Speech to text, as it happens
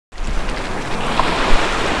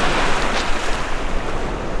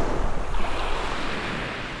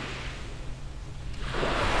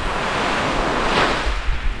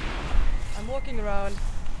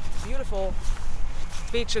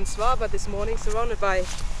beach in Svalbard this morning, surrounded by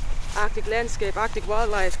Arctic landscape, Arctic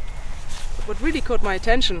wildlife. But what really caught my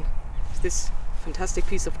attention is this fantastic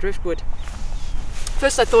piece of driftwood.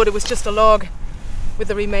 First I thought it was just a log with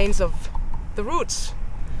the remains of the roots.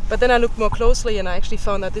 But then I looked more closely and I actually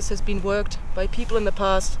found that this has been worked by people in the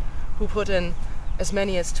past who put in as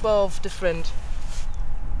many as 12 different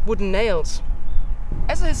wooden nails.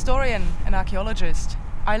 As a historian and archaeologist,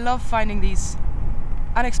 I love finding these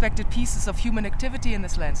unexpected pieces of human activity in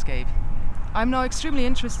this landscape. I'm now extremely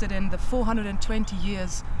interested in the 420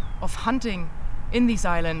 years of hunting in these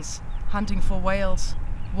islands, hunting for whales,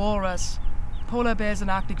 walrus, polar bears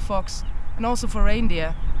and Arctic fox, and also for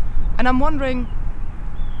reindeer. And I'm wondering,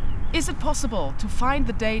 is it possible to find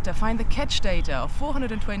the data, find the catch data of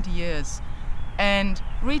 420 years and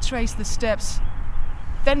retrace the steps,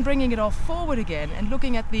 then bringing it all forward again and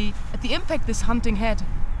looking at the impact this hunting had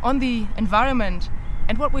on the environment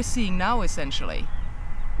and what we're seeing now essentially?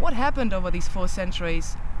 What happened over these 4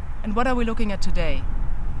 centuries and what are we looking at today?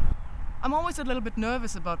 I'm always a little bit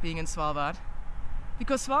nervous about being in Svalbard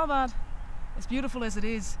because Svalbard, as beautiful as it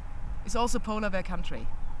is also polar bear country.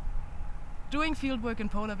 Doing fieldwork in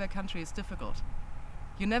polar bear country is difficult.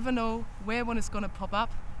 You never know where one is going to pop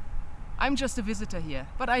up. I'm just a visitor here,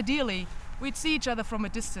 but ideally we'd see each other from a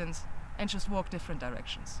distance and just walk different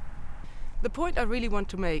directions. The point I really want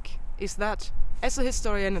to make is that as a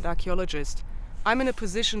historian and archaeologist, I'm in a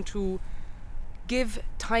position to give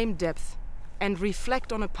time depth and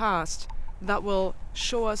reflect on a past that will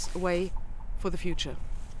show us a way for the future.